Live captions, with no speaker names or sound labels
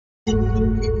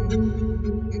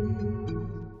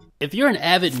If you're an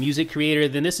avid music creator,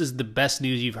 then this is the best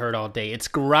news you've heard all day. It's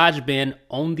GarageBand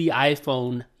on the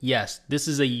iPhone. Yes, this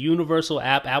is a universal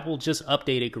app. Apple just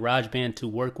updated GarageBand to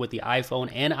work with the iPhone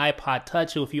and iPod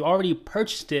Touch. So if you already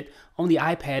purchased it on the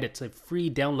iPad, it's a free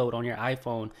download on your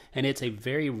iPhone, and it's a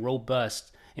very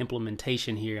robust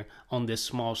implementation here on this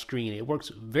small screen. It works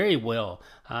very well.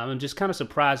 I'm just kind of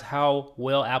surprised how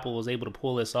well Apple was able to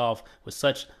pull this off with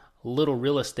such little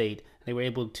real estate. They were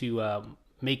able to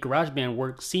make GarageBand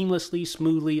work seamlessly,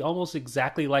 smoothly, almost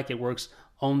exactly like it works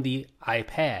on the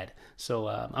iPad. So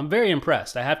I'm very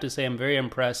impressed. I have to say I'm very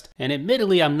impressed. And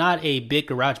admittedly, I'm not a big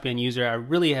GarageBand user. I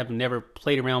really have never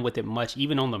played around with it much,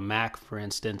 even on the Mac, for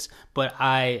instance. But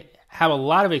I have a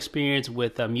lot of experience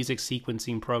with music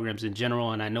sequencing programs in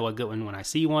general, and I know a good one when I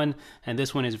see one. And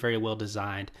this one is very well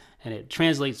designed, and it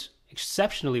translates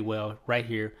exceptionally well right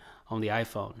here on the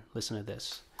iPhone. Listen to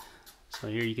this. So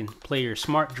here you can play your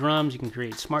smart drums. You can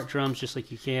create smart drums just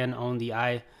like you can on the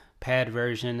iPad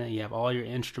version. You have all your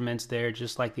instruments there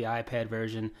just like the iPad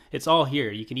version. It's all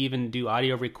here. You can even do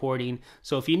audio recording.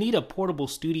 So if you need a portable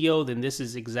studio, then this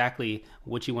is exactly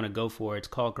what you want to go for. It's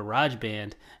called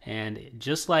GarageBand. And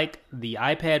just like the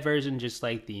iPad version, just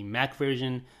like the Mac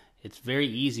version, it's very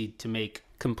easy to make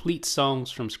complete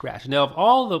songs from scratch. Now, of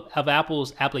all of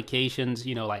Apple's applications,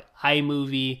 like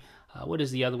iMovie, what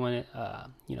is the other one?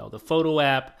 The Photo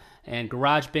app and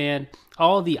GarageBand,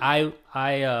 all the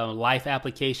iLife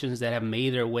applications that have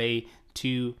made their way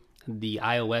to the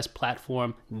iOS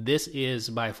platform, this is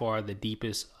by far the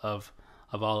deepest of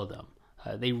all of them.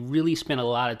 They really spent a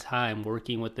lot of time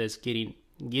working with this, getting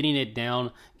it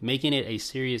down, making it a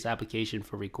serious application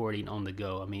for recording on the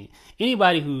go. I mean,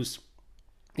 anybody who's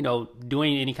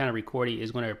doing any kind of recording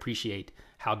is going to appreciate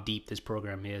how deep this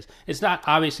program is. It's not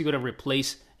obviously going to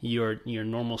replace your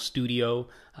normal studio.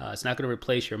 It's not going to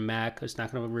replace your Mac. It's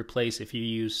not going to replace if you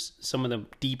use some of the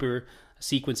deeper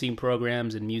sequencing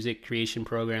programs and music creation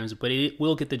programs, but it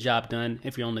will get the job done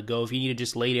if you're on the go. If you need to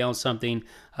just lay down something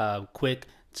quick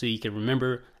so you can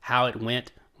remember how it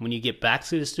went when you get back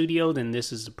to the studio, then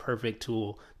this is the perfect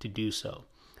tool to do so.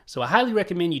 So I highly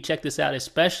recommend you check this out,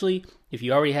 especially if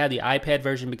you already have the iPad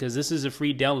version, because this is a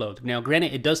free download. Now,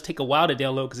 granted, it does take a while to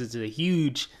download because it's a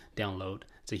huge download.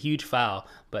 It's a huge file,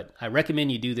 but I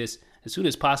recommend you do this as soon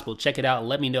as possible. Check it out and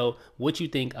let me know what you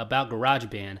think about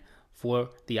GarageBand for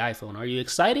the iPhone. Are you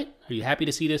excited? Are you happy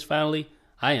to see this finally?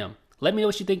 I am. Let me know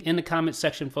what you think in the comments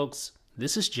section, folks.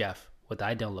 This is Jeff with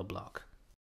iDownload Blog.